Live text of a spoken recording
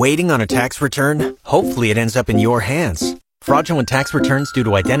Waiting on a tax return? Hopefully it ends up in your hands. Fraudulent tax returns due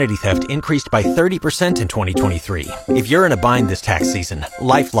to identity theft increased by 30% in 2023. If you're in a bind this tax season,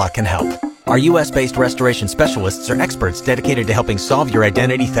 LifeLock can help. Our U.S.-based restoration specialists are experts dedicated to helping solve your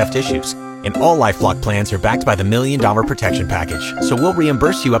identity theft issues. And all LifeLock plans are backed by the $1 Million Protection Package. So we'll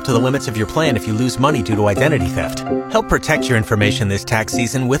reimburse you up to the limits of your plan if you lose money due to identity theft. Help protect your information this tax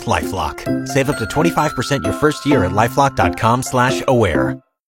season with LifeLock. Save up to 25% your first year at LifeLock.com/aware.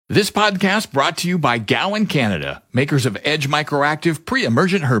 This podcast brought to you by Gowan, Canada, makers of Edge Microactive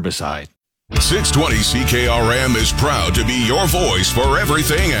pre-emergent herbicide. 620 CKRM is proud to be your voice for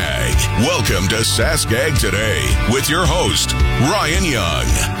everything ag. Welcome to Sask Ag Today with your host, Ryan Young.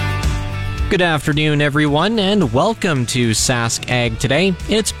 Good afternoon, everyone, and welcome to Sask Ag Today.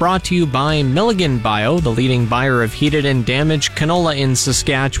 It's brought to you by Milligan Bio, the leading buyer of heated and damaged canola in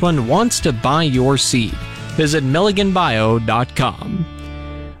Saskatchewan, wants to buy your seed. Visit milliganbio.com.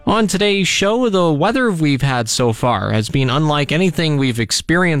 On today's show, the weather we've had so far has been unlike anything we've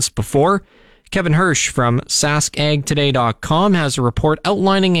experienced before. Kevin Hursh from SaskAgToday.com has a report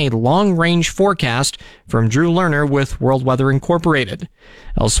outlining a long-range forecast from Drew Lerner with World Weather Incorporated.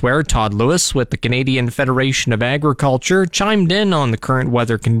 Elsewhere, Todd Lewis with the Canadian Federation of Agriculture chimed in on the current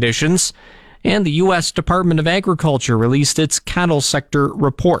weather conditions, and the U.S. Department of Agriculture released its cattle sector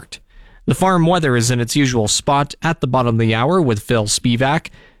report. The farm weather is in its usual spot at the bottom of the hour with Phil Spivak.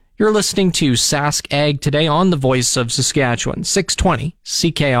 You're listening to Sask Ag Today on the Voice of Saskatchewan, 620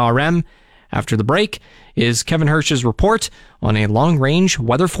 CKRM. After the break is Kevin Hursh's report on a long-range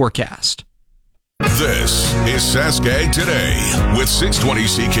weather forecast. This is Sask Ag Today with 620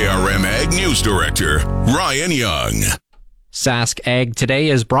 CKRM Ag News Director Ryan Young. Sask Ag Today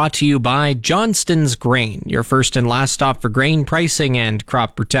is brought to you by Johnston's Grain, your first and last stop for grain pricing and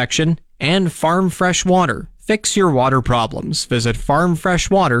crop protection, and Farm Fresh Water. Fix your water problems. Visit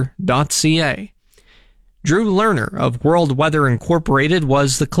farmfreshwater.ca. Drew Lerner of World Weather Incorporated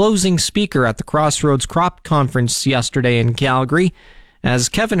was the closing speaker at the Crossroads Crop Conference yesterday in Calgary. As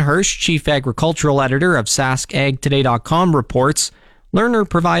Kevin Hursh, Chief Agricultural Editor of SaskAgToday.com, reports, Lerner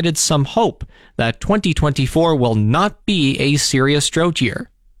provided some hope that 2024 will not be a serious drought year.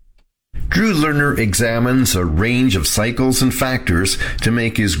 Drew Lerner examines a range of cycles and factors to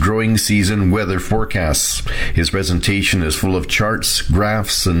make his growing season weather forecasts. His presentation is full of charts,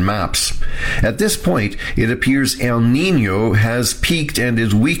 graphs, and maps. At this point, it appears El Niño has peaked and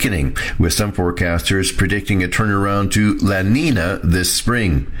is weakening, with some forecasters predicting a turnaround to La Nina this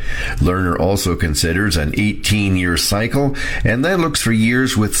spring. Lerner also considers an 18-year cycle, and then looks for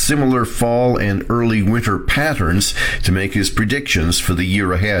years with similar fall and early winter patterns to make his predictions for the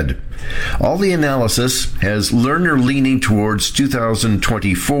year ahead. All the analysis has Lerner leaning towards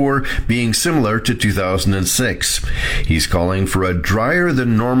 2024 being similar to 2006. He's calling for a drier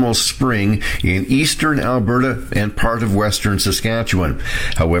than normal spring in eastern Alberta and part of western Saskatchewan.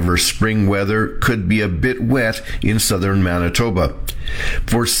 However, spring weather could be a bit wet in southern Manitoba.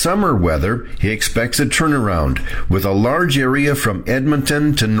 For summer weather, he expects a turnaround, with a large area from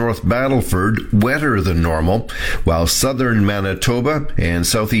Edmonton to North Battleford wetter than normal, while southern Manitoba and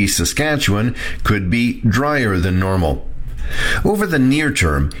southeast Saskatchewan could be drier than normal. Over the near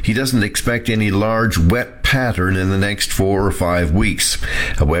term, he doesn't expect any large wet pattern in the next 4 or 5 weeks.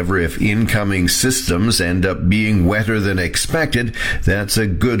 However, if incoming systems end up being wetter than expected, that's a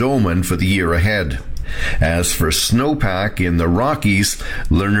good omen for the year ahead. As for snowpack in the Rockies,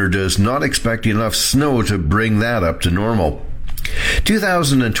 Lerner does not expect enough snow to bring that up to normal.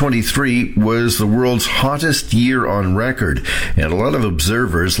 2023 was the world's hottest year on record, and a lot of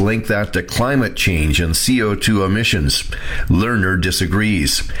observers link that to climate change and CO2 emissions. Lerner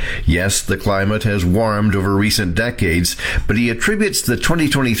disagrees. Yes, the climate has warmed over recent decades, but he attributes the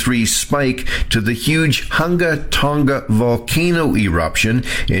 2023 spike to the huge Hunga Tonga volcano eruption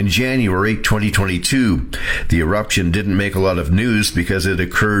in January 2022. The eruption didn't make a lot of news because it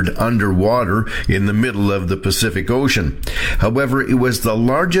occurred underwater in the middle of the Pacific Ocean. However, it was the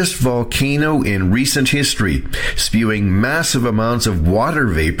largest volcano in recent history, spewing massive amounts of water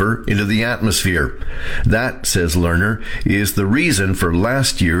vapor into the atmosphere. That, says Lerner, is the reason for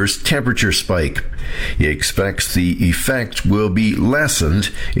last year's temperature spike. He expects the effect will be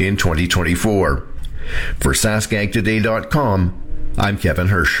lessened in 2024. For SaskAgToday.com, I'm Kevin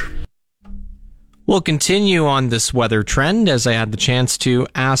Hursh. We'll continue on this weather trend as I had the chance to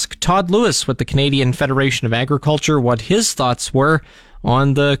ask Todd Lewis with the Canadian Federation of Agriculture what his thoughts were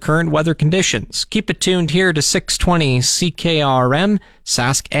on the current weather conditions. Keep it tuned here to 620 CKRM.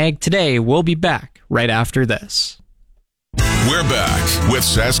 Sask Ag Today. We'll be back right after this. We're back with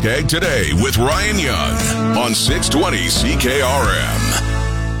Sask Ag Today with Ryan Young on 620 CKRM.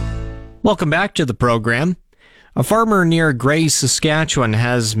 Welcome back to the program. A farmer near Gray, Saskatchewan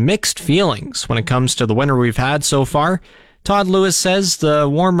has mixed feelings when it comes to the winter we've had so far. Todd Lewis says the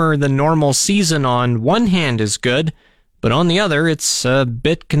warmer than normal season on one hand is good, but on the other it's a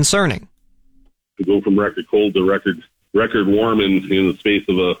bit concerning. To go from record cold to record warm in the space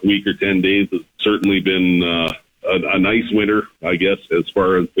of a week or 10 days has certainly been a nice winter, I guess, as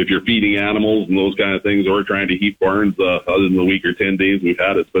far as if you're feeding animals and those kind of things or trying to heat barns. Other than the week or 10 days we've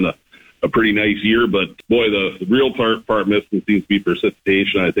had, it's been a pretty nice year. But boy, the real part missing seems to be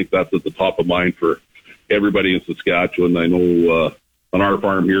precipitation. I think that's at the top of mind for everybody in Saskatchewan. I know on our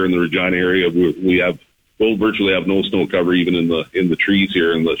farm here in the Regina area, we'll virtually have no snow cover even in the trees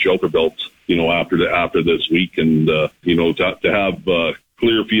here in the shelter belts, after this week. And to have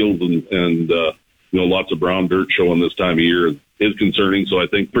clear fields and lots of brown dirt showing this time of year is concerning. So I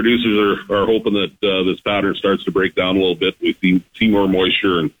think producers are hoping that this pattern starts to break down a little bit. We see more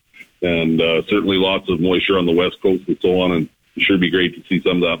moisture and certainly lots of moisture on the west coast and so on. And it should be great to see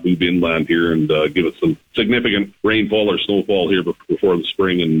some of that move inland here and give us some significant rainfall or snowfall here before the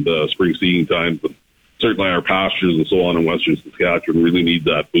spring and spring seeding time. But certainly our pastures and so on in western Saskatchewan really need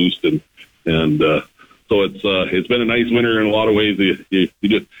that boost. So it's been a nice winter in a lot of ways. You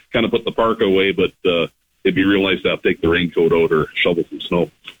just kind of put the parka away, but it'd be real nice to have to take the raincoat out or shovel some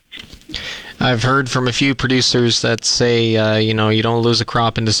snow. I've heard from a few producers that say, you don't lose a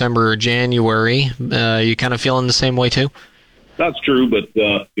crop in December or January. You kind of feeling the same way too? That's true, but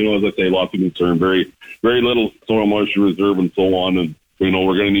as I say, lots of concern, very, very little soil moisture reserve and so on. And we're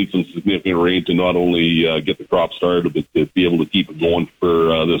going to need some significant rain to not only get the crop started, but to be able to keep it going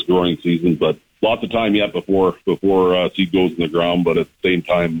for this growing season. But lots of time yet before seed goes in the ground. But at the same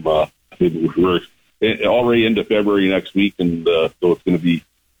time, we're already into February next week, and so it's going to be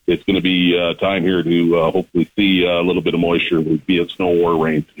time here to hopefully see a little bit of moisture, be it snow or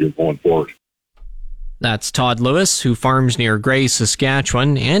rain here going forward. That's Todd Lewis, who farms near Gray,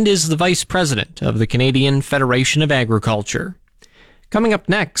 Saskatchewan, and is the vice president of the Canadian Federation of Agriculture. Coming up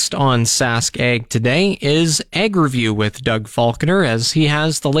next on Sask Ag Today is Ag Review with Doug Falconer, as he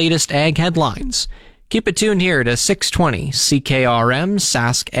has the latest ag headlines. Keep it tuned here to 620 CKRM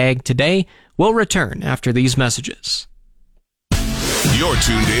Sask Ag Today. We'll return after these messages. You're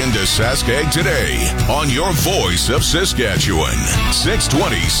tuned in to Sask Ag Today on your voice of Saskatchewan,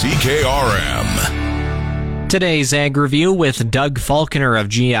 620 CKRM. Today's Ag Review with Doug Falconer of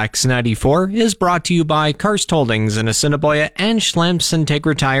GX94 is brought to you by Karst Holdings in Assiniboia and Schlamps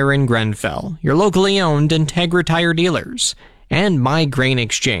Integra Tire in Grenfell, your locally owned Integra Tire dealers, and My Grain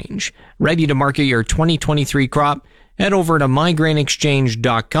Exchange. Ready to market your 2023 crop? Head over to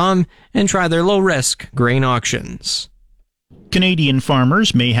mygrainexchange.com and try their low-risk grain auctions. Canadian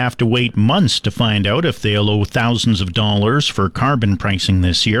farmers may have to wait months to find out if they'll owe thousands of dollars for carbon pricing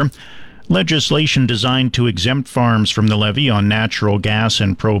this year. Legislation designed to exempt farms from the levy on natural gas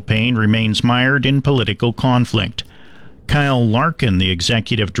and propane remains mired in political conflict. Kyle Larkin, the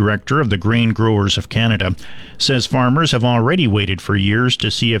executive director of the Grain Growers of Canada, says farmers have already waited for years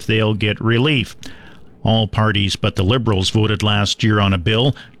to see if they'll get relief. All parties but the Liberals voted last year on a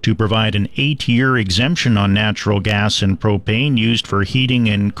bill to provide an 8-year exemption on natural gas and propane used for heating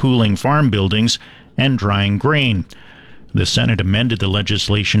and cooling farm buildings and drying grain. The Senate amended the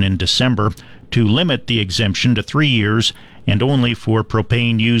legislation in December to limit the exemption to 3 years and only for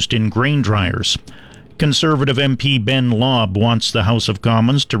propane used in grain dryers. Conservative MP Ben Lobb wants the House of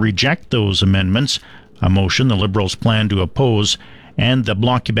Commons to reject those amendments, a motion the Liberals plan to oppose, and the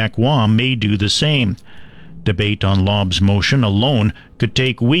Bloc Québécois may do the same. Debate on Lobb's motion alone could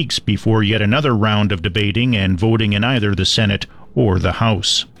take weeks before yet another round of debating and voting in either the Senate or the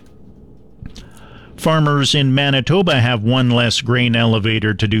House. Farmers in Manitoba have one less grain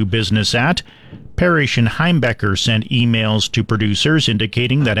elevator to do business at. Parrish and Heimbecker sent emails to producers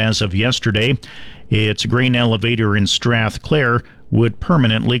indicating that as of yesterday, its grain elevator in Strathclair would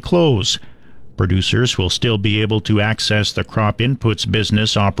permanently close. Producers will still be able to access the crop inputs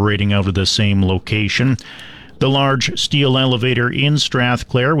business operating out of the same location. The large steel elevator in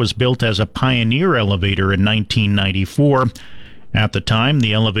Strathclair was built as a pioneer elevator in 1994. At the time,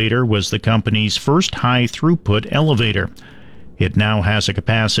 the elevator was the company's first high-throughput elevator. It now has a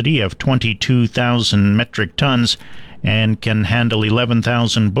capacity of 22,000 metric tons and can handle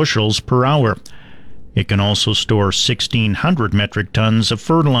 11,000 bushels per hour. It can also store 1,600 metric tons of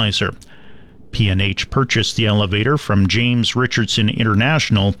fertilizer. P&H purchased the elevator from James Richardson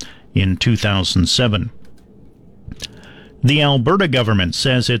International in 2007. The Alberta government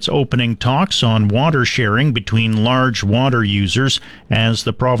says it's opening talks on water sharing between large water users as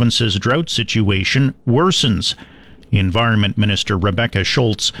the province's drought situation worsens. Environment Minister Rebecca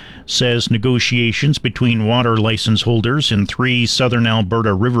Schultz says negotiations between water license holders in 3 southern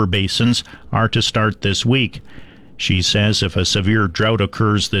Alberta river basins are to start this week. She says if a severe drought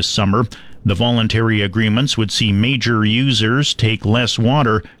occurs this summer, the voluntary agreements would see major users take less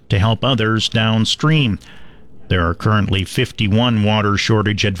water to help others downstream. There are currently 51 water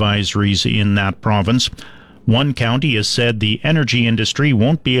shortage advisories in that province. One county has said the energy industry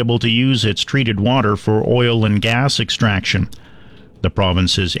won't be able to use its treated water for oil and gas extraction. The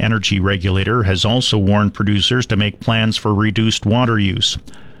province's energy regulator has also warned producers to make plans for reduced water use.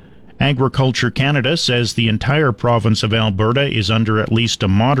 Agriculture Canada says the entire province of Alberta is under at least a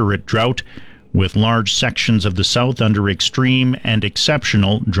moderate drought, with large sections of the south under extreme and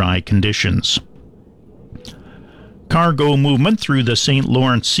exceptional dry conditions. Cargo movement through the St.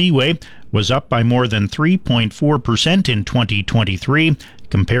 Lawrence Seaway was up by more than 3.4% in 2023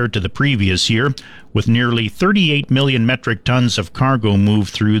 compared to the previous year, with nearly 38 million metric tons of cargo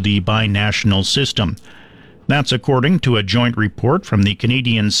moved through the binational system. That's according to a joint report from the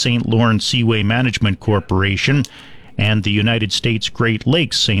Canadian St. Lawrence Seaway Management Corporation and the United States Great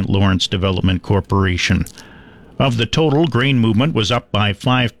Lakes St. Lawrence Development Corporation. Of the total, grain movement was up by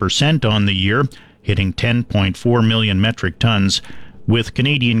 5% on the year, hitting 10.4 million metric tons, with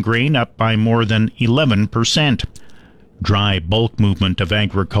Canadian grain up by more than 11%. Dry bulk movement of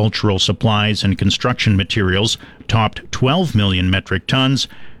agricultural supplies and construction materials topped 12 million metric tons,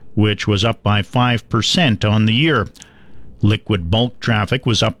 which was up by 5% on the year. Liquid bulk traffic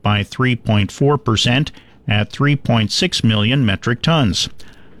was up by 3.4% at 3.6 million metric tons.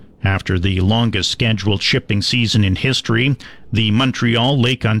 After the longest scheduled shipping season in history, the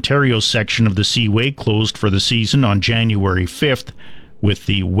Montreal-Lake Ontario section of the Seaway closed for the season on January 5th, with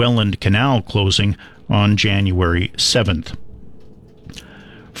the Welland Canal closing on January 7th.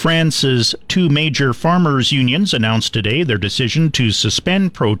 France's 2 major farmers' unions announced today their decision to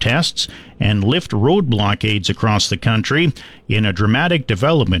suspend protests and lift road blockades across the country in a dramatic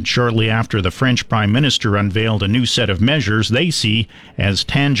development shortly after the French Prime Minister unveiled a new set of measures they see as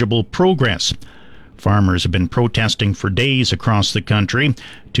tangible progress. Farmers have been protesting for days across the country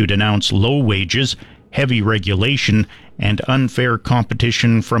to denounce low wages, heavy regulation, and unfair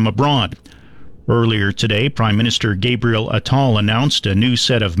competition from abroad. Earlier today, Prime Minister Gabriel Attal announced a new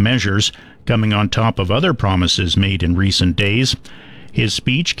set of measures coming on top of other promises made in recent days. His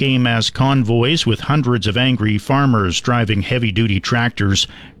speech came as convoys with hundreds of angry farmers driving heavy-duty tractors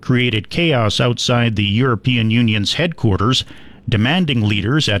created chaos outside the European Union's headquarters, demanding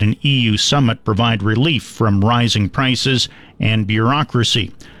leaders at an EU summit provide relief from rising prices and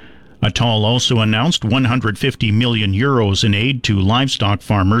bureaucracy. Attal also announced 150 million euros in aid to livestock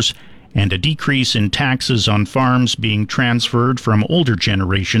farmers and a decrease in taxes on farms being transferred from older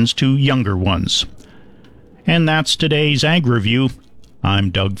generations to younger ones. And that's today's Ag Review.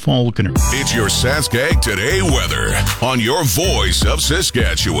 I'm Doug Falconer. It's your SaskAgToday weather on your voice of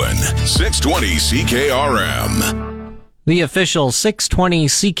Saskatchewan, 620 CKRM. The official 620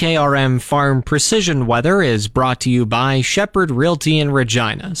 CKRM Farm Precision Weather is brought to you by Shepherd Realty in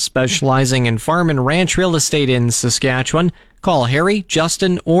Regina, specializing in farm and ranch real estate in Saskatchewan. Call Harry,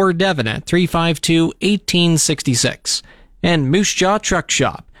 Justin, or Devin at 352-1866. And Moose Jaw Truck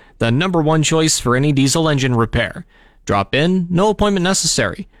Shop, the #1 choice for any diesel engine repair. Drop in, no appointment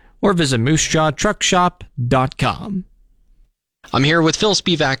necessary, or visit moosejawtruckshop.com. I'm here with Phil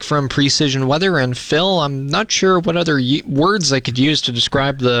Spivak from Precision Weather, and Phil, I'm not sure what other words I could use to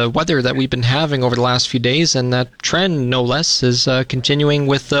describe the weather that we've been having over the last few days, and that trend, no less, is continuing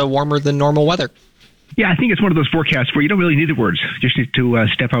with warmer than normal weather. Yeah, I think it's one of those forecasts where you don't really need the words. You just need to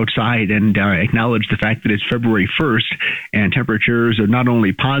step outside and acknowledge the fact that it's February 1st, and temperatures are not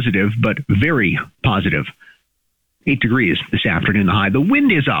only positive, but very positive. 8 degrees this afternoon, the high. The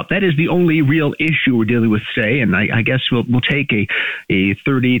wind is up. That is the only real issue we're dealing with today, and I guess we'll take a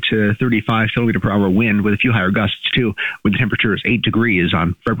 30 to 35 kilometer per hour wind with a few higher gusts too, when the temperature is 8 degrees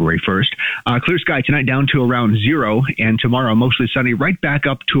on February 1st. Clear sky tonight down to around 0, and tomorrow mostly sunny, right back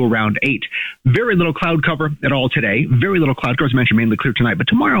up to around 8. Very little cloud cover at all today. Very little cloud cover, as mentioned, mainly clear tonight, but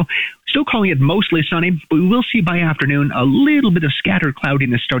tomorrow, still calling it mostly sunny, but we will see by afternoon a little bit of scattered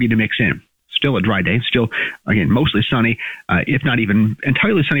cloudiness starting to mix in. Still a dry day, still, again, mostly sunny, if not even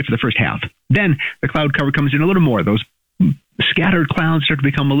entirely sunny for the first half. Then the cloud cover comes in a little more. Those scattered clouds start to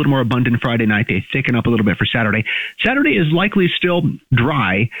become a little more abundant Friday night. They thicken up a little bit for Saturday. Saturday is likely still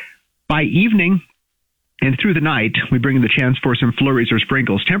dry. By evening and through the night, we bring in the chance for some flurries or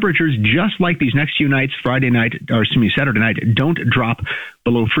sprinkles. Temperatures, just like these next few nights, Saturday night, don't drop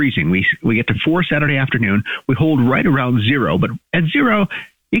below freezing. We get to 4 Saturday afternoon. We hold right around 0, but at 0,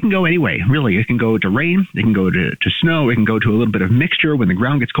 it can go anyway, really. It can go to rain, it can go to snow, it can go to a little bit of mixture when the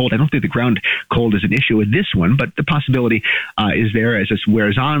ground gets cold. I don't think the ground cold is an issue with this one, but the possibility is there as this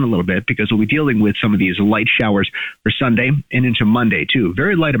wears on a little bit, because we'll be dealing with some of these light showers for Sunday and into Monday too.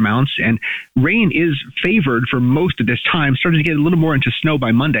 Very light amounts, and rain is favored for most of this time, starting to get a little more into snow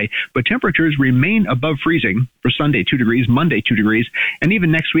by Monday, but temperatures remain above freezing for Sunday, 2 degrees, Monday, 2 degrees, and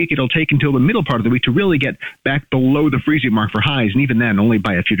even next week it'll take until the middle part of the week to really get back below the freezing mark for highs, and even then only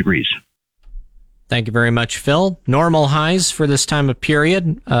by a few degrees. Thank you very much, Phil. Normal highs for this time of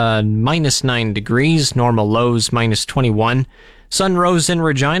period, minus 9 degrees, normal lows minus 21. Sun rose in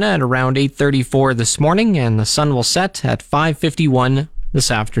Regina at around 8:34 this morning, and the sun will set at 5:51 this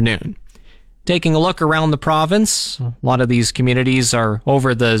afternoon. Taking a look around the province, a lot of these communities are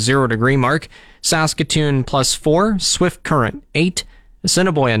over the 0 degree mark. Saskatoon +4, Swift Current 8,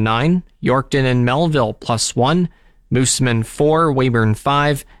 Assiniboia 9, Yorkton and Melville +1, Moosomin 4, Weyburn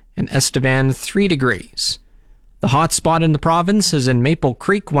 5, and Estevan 3 degrees. The hot spot in the province is in Maple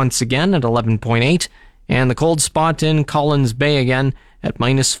Creek once again at 11.8, and the cold spot in Collins Bay again at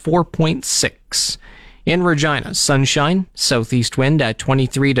minus 4.6. In Regina, sunshine, southeast wind at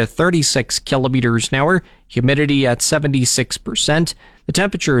 23 to 36 kilometers an hour, humidity at 76%, the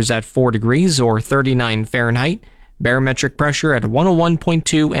temperature is at 4 degrees or 39 Fahrenheit, barometric pressure at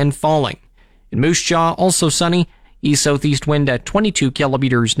 101.2 and falling. In Moose Jaw, also sunny, east-southeast wind at 22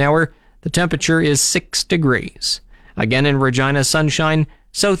 kilometers an hour, the temperature is 6 degrees. Again in Regina, sunshine,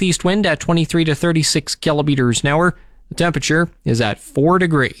 southeast wind at 23 to 36 kilometers an hour, the temperature is at 4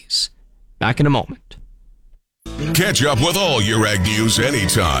 degrees. Back in a moment. Catch up with all your ag news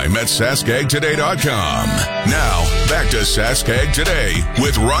anytime at SaskAgToday.com. Now, back to Sask Ag Today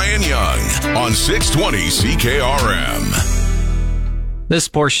with Ryan Young on 620 CKRM. This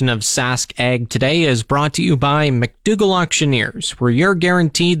portion of Sask Ag Today is brought to you by McDougall Auctioneers, where you're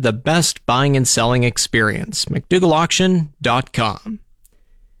guaranteed the best buying and selling experience. McDougallAuction.com.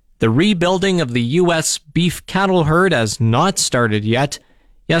 The rebuilding of the U.S. beef cattle herd has not started yet.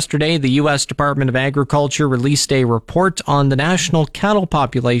 Yesterday, the U.S. Department of Agriculture released a report on the national cattle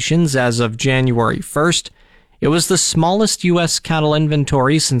populations as of January 1st. It was the smallest U.S. cattle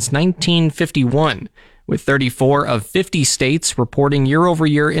inventory since 1951, with 34 of 50 states reporting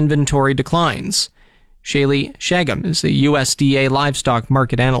year-over-year inventory declines. Shaylee Shagam is the USDA livestock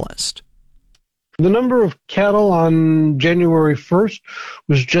market analyst. The number of cattle on January 1st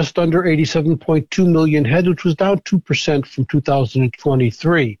was just under 87.2 million head, which was down 2% from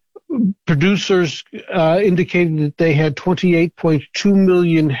 2023. Producers indicated that they had 28.2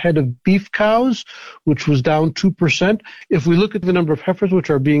 million head of beef cows, which was down 2%. If we look at the number of heifers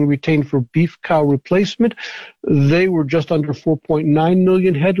which are being retained for beef cow replacement, they were just under 4.9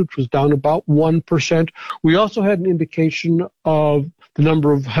 million head, which was down about 1%. We also had an indication of the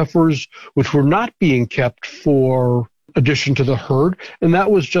number of heifers which were not being kept for addition to the herd, and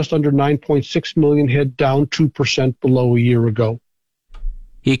that was just under 9.6 million head, down 2% below a year ago.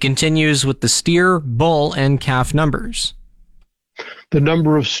 He continues with the steer, bull, and calf numbers. The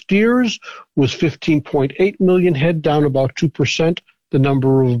number of steers was 15.8 million head, down about 2%. The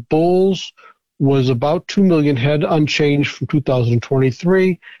number of bulls was about 2 million head, unchanged from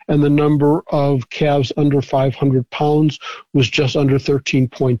 2023, and the number of calves under 500 pounds was just under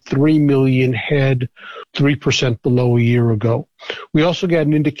 13.3 million head, 3% below a year ago. We also got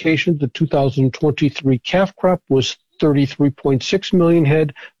an indication that the 2023 calf crop was 33.6 million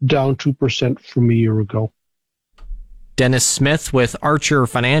head, down 2% from a year ago. Dennis Smith with Archer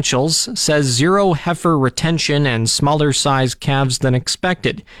Financials says zero heifer retention and smaller size calves than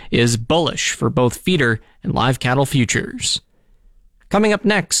expected is bullish for both feeder and live cattle futures. Coming up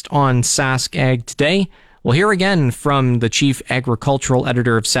next on Sask Ag Today, we'll hear again from the chief agricultural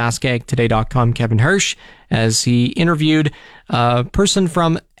editor of SaskAgToday.com, Kevin Hursh, as he interviewed a person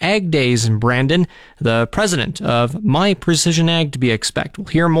from Ag Days in Brandon, the president of My Precision Ag to be expected.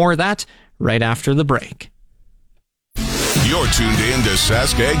 We'll hear more of that right after the break. You're tuned in to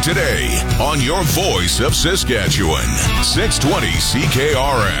Sask Ag Today on your voice of Saskatchewan, 620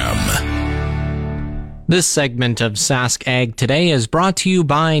 CKRM. This segment of Sask Ag Today is brought to you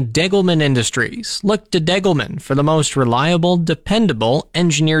by Degelman Industries. Look to Degelman for the most reliable, dependable,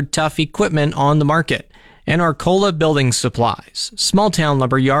 engineered tough equipment on the market. And Arcola Building Supplies, small town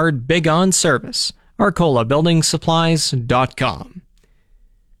lumber yard, big on service. ArcolaBuildingSupplies.com.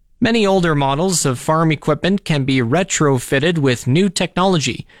 Many older models of farm equipment can be retrofitted with new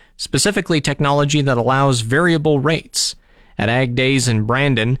technology, specifically technology that allows variable rates. At Ag Days in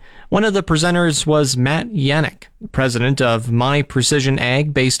Brandon, one of the presenters was Matt Yannick, president of My Precision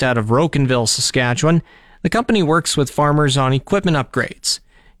Ag based out of Rocanville, Saskatchewan. The company works with farmers on equipment upgrades.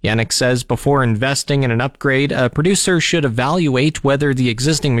 Yannick says before investing in an upgrade, a producer should evaluate whether the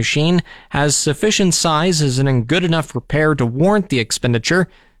existing machine has sufficient size and in good enough repair to warrant the expenditure.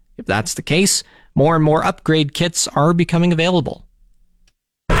 If that's the case, more and more upgrade kits are becoming available.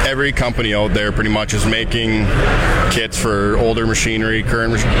 Every company out there pretty much is making kits for older machinery,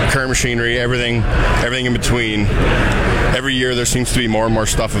 current machinery, everything in between. Every year there seems to be more and more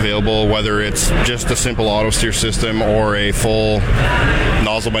stuff available, whether it's just a simple auto steer system or a full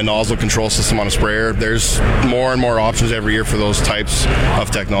nozzle by nozzle control system on a sprayer. There's more and more options every year for those types of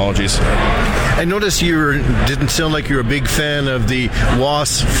technologies. I noticed you didn't sound like you're a big fan of the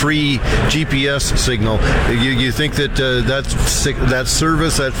WAS free GPS signal. You think that that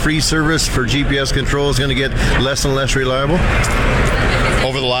service, that free service for GPS control, is going to get less and less reliable?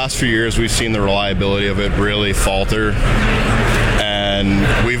 Over the last few years, we've seen the reliability of it really falter,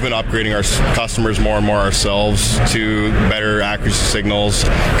 and we've been upgrading our customers more and more ourselves to better accuracy signals,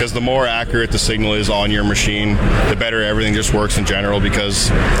 because the more accurate the signal is on your machine, the better everything just works in general, because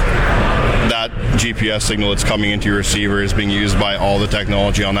that GPS signal that's coming into your receiver is being used by all the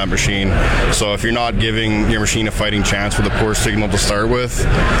technology on that machine. So if you're not giving your machine a fighting chance with a poor signal to start with,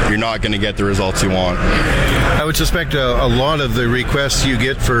 you're not going to get the results you want. I would suspect a lot of the requests you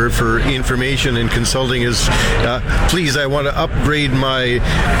get for information and consulting is, please, I want to upgrade my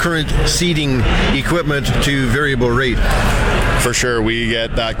current seeding equipment to variable rate. For sure, we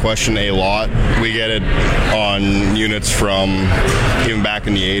get that question a lot. We get it on units from even back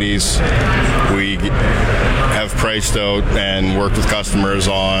in the 80s. We have priced out and worked with customers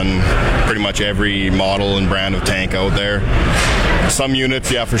on pretty much every model and brand of tank out there. Some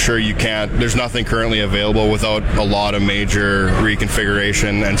units, yeah, for sure, you can't. There's nothing currently available without a lot of major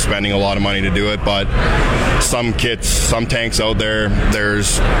reconfiguration and spending a lot of money to do it. But some kits, some tanks out there,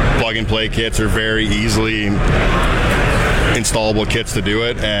 there's plug-and-play kits are very easily installable kits to do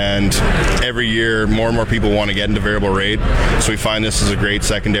it, and every year more and more people want to get into variable rate, so we find this is a great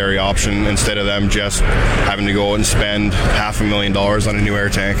secondary option instead of them just having to go out and spend $500,000 on a new air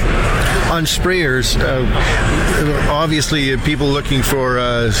tank. On sprayers, obviously people looking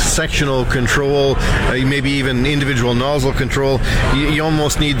for sectional control, maybe even individual nozzle control. You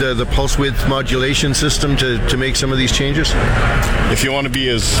almost need the pulse width modulation system to make some of these changes. If you want to be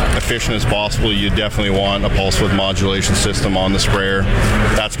as efficient as possible, you definitely want a pulse width modulation system on the sprayer.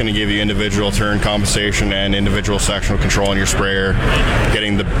 That's going to give you individual turn compensation and individual sectional control in your sprayer,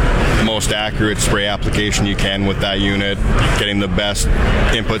 getting the most accurate spray application you can with that unit, getting the best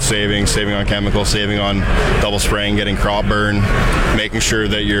input saving on chemical, saving on double spraying, getting crop burn, making sure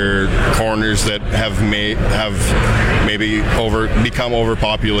that your corners that have maybe become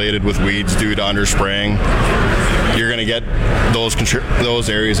overpopulated with weeds due to underspraying, you're going to get those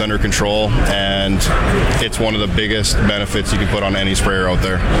areas under control, and it's one of the biggest benefits you can put on any sprayer out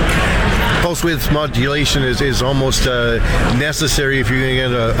there. Pulse width modulation is almost necessary if you're going to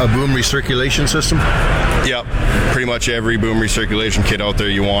get a boom recirculation system? Yep. Pretty much every boom recirculation kit out there,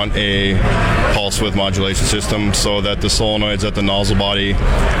 you want a pulse width modulation system so that the solenoids at the nozzle body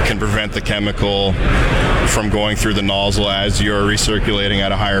can prevent the chemical from going through the nozzle as you're recirculating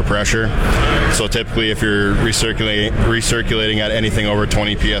at a higher pressure. So typically if you're recirculating at anything over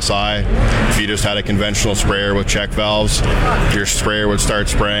 20 psi, if you just had a conventional sprayer with check valves, your sprayer would start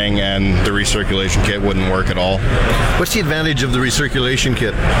spraying and the recirculation kit wouldn't work at all. What's the advantage of the recirculation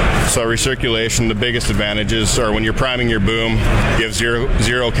kit? So recirculation, the biggest advantages are when you're priming your boom, you have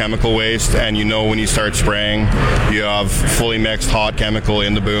zero chemical waste, and you know when you start spraying, you have fully mixed hot chemical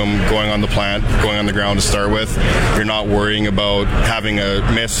in the boom going on the plant, going on the ground to start with. You're not worrying about having a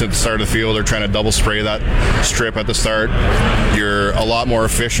miss at the start of the field or trying to double spray that strip at the start. You're a lot more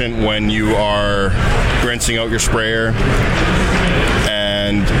efficient when you are rinsing out your sprayer,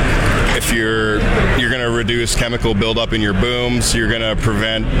 and if you're going to reduce chemical buildup in your booms, you're going to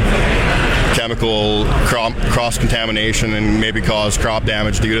prevent chemical cross-contamination and maybe cause crop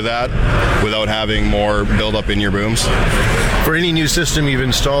damage due to that without having more buildup in your booms. For any new system you've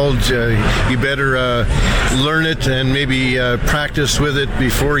installed, you better learn it and maybe practice with it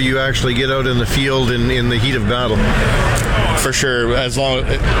before you actually get out in the field in the heat of battle. For sure. As long,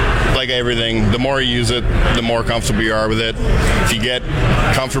 like everything, the more you use it, the more comfortable you are with it. If you get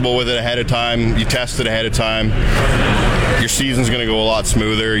comfortable with it ahead of time, you test it ahead of time, your season's going to go a lot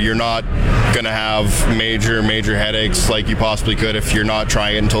smoother. You're not going to have major headaches like you possibly could if you're not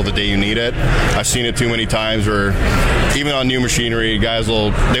trying it until the day you need it. I've seen it too many times where even on new machinery, guys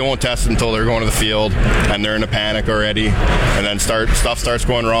they won't test it until they're going to the field and they're in a panic already, and then stuff starts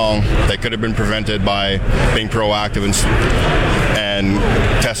going wrong that could have been prevented by being proactive and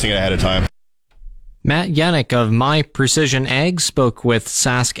testing it ahead of time. Matt Yannick of My Precision Ag spoke with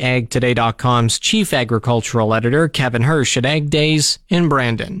SaskAgToday.com's chief agricultural editor, Kevin Hursh, at Ag Days in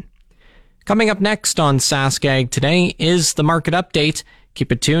Brandon. Coming up next on Sask Ag Today is the market update.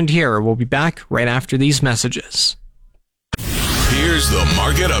 Keep it tuned here. We'll be back right after these messages. Here's the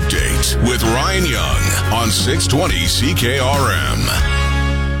market update with Ryan Young on 620 CKRM.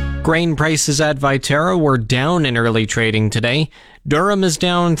 Grain prices at Viterra were down in early trading today. Durum is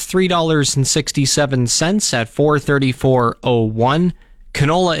down $3.67 at $434.01.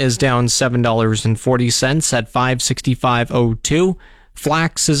 Canola is down $7.40 at $565.02.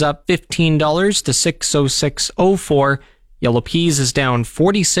 Flax is up $15 to $606.04. Yellow peas is down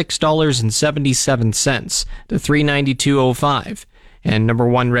 $46.77 to $392.05. And number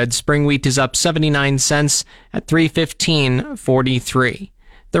 1 red spring wheat is up 79 cents at $315.43.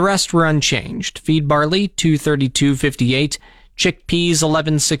 The rest were unchanged. Feed barley $232.58, chickpeas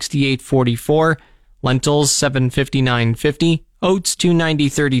 $1168.44, lentils $759.50, oats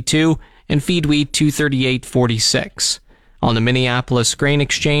 $290.32, and feed wheat $238.46. On the Minneapolis Grain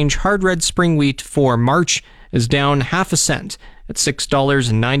Exchange, hard red spring wheat for March is down half a cent at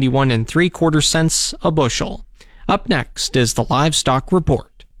 $6.91 3/4 a bushel. Up next is the Livestock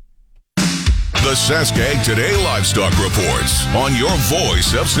Report. The Sask Ag Today Livestock Reports on your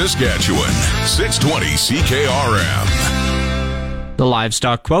voice of Saskatchewan, 620 CKRM. The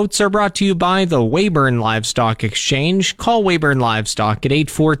livestock quotes are brought to you by the Weyburn Livestock Exchange. Call Weyburn Livestock at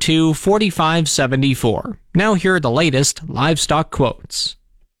 842-4574. Now here are the latest livestock quotes.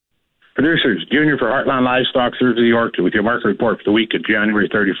 Producers, Junior for Heartland Livestock, Thursday, Yorkton, with your market report for the week of January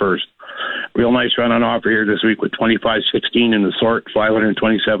 31st. Real nice run on offer here this week with 25.16 in the sort,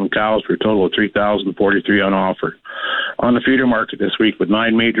 527 cows for a total of 3,043 on offer. On the feeder market this week with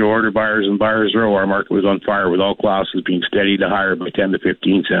 9 major order buyers and buyers row, our market was on fire with all classes being steady to higher by 10 to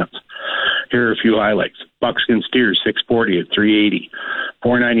 15 cents. Here are a few highlights. Buckskin steers, 640 at 380,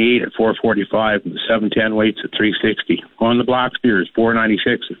 498 at 445, and the 710 weights at 360. On the block steers,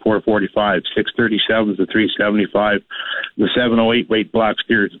 496 at 445, 637s at 375, and the 708 weight block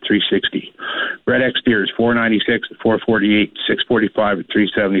steers at 360. Red X steers, 496 at 448, 645 at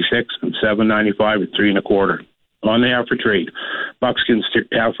 376, and 795 at 3 1/4. On the heifer trade, buckskin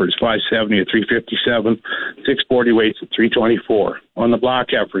heifers 570 at 357, 640 weights at 324. On the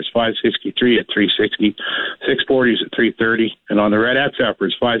block heifers 563 at 360, 640s at 330, and on the red X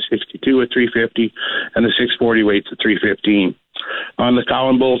heifers 562 at 350, and the 640 weights at 315. On the cow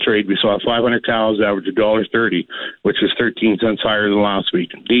and bull trade, we saw 500 cows average $1.30, which is 13 cents higher than last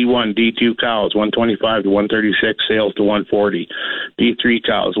week. D1, D2 cows, 125 to 136, sales to 140. D3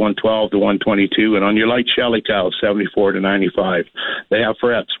 cows, 112 to 122, and on your light Shelly cows, 74 to 95. They have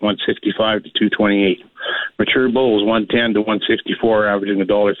frets, 165 to 228. Mature bulls, 110 to 164, averaging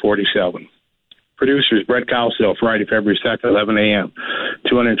 $1.47. Producers, bred cow sale Friday, February 2nd, 11 a.m.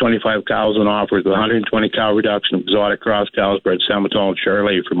 225 cows on offer with 120 cow reduction of exotic cross cows bred Simmental and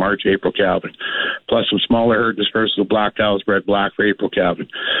Charolais for March, April calving, plus some smaller herd dispersal of black cows bred black for April calving.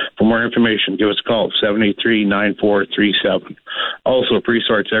 For more information, give us a call at 783-9437. Also,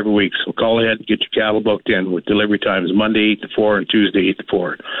 pre-sorts every week, so call ahead and get your cattle booked in with delivery times Monday 8 to 4 and Tuesday 8 to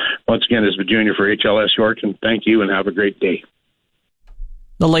 4. Once again, this is Junior for HLS Yorkton. Thank you and have a great day.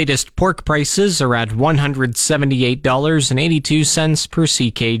 The latest pork prices are at $178.82 per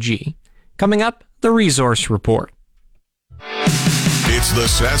CKG. Coming up, the Resource Report. It's the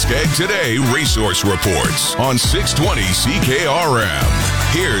Sask Ag Today Resource Reports on 620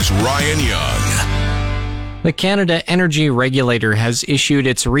 CKRM. Here's Ryan Young. The Canada Energy Regulator has issued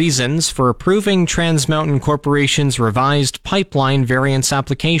its reasons for approving Trans Mountain Corporation's revised pipeline variance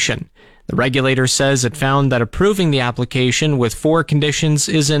application. The regulator says it found that approving the application with 4 conditions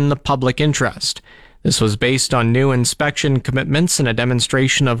is in the public interest. This was based on new inspection commitments and a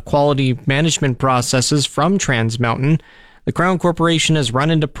demonstration of quality management processes from Trans Mountain. The Crown Corporation has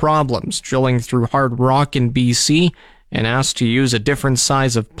run into problems drilling through hard rock in BC and asked to use a different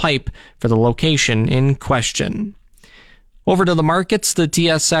size of pipe for the location in question. Over to the markets, the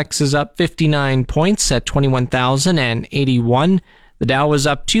TSX is up 59 points at 21,081. The Dow is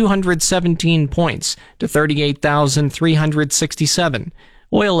up 217 points to 38,367.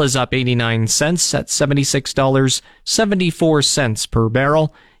 Oil is up 89 cents at $76.74 per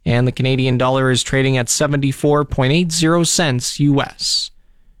barrel, and the Canadian dollar is trading at 74.80 cents US.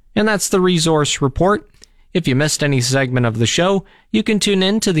 And that's the Resource Report. If you missed any segment of the show, you can tune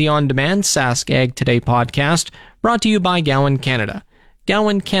in to the on-demand Sask Ag Today podcast, brought to you by Gowan Canada.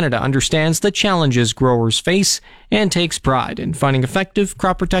 Gowan Canada understands the challenges growers face and takes pride in finding effective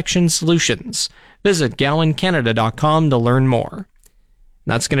crop protection solutions. Visit GowanCanada.com to learn more.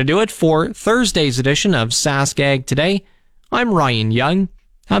 That's going to do it for Thursday's edition of Sask Ag Today. I'm Ryan Young.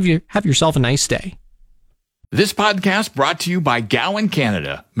 Have yourself a nice day. This podcast brought to you by Gowan,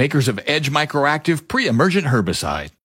 Canada, makers of Edge Microactive pre-emergent herbicide.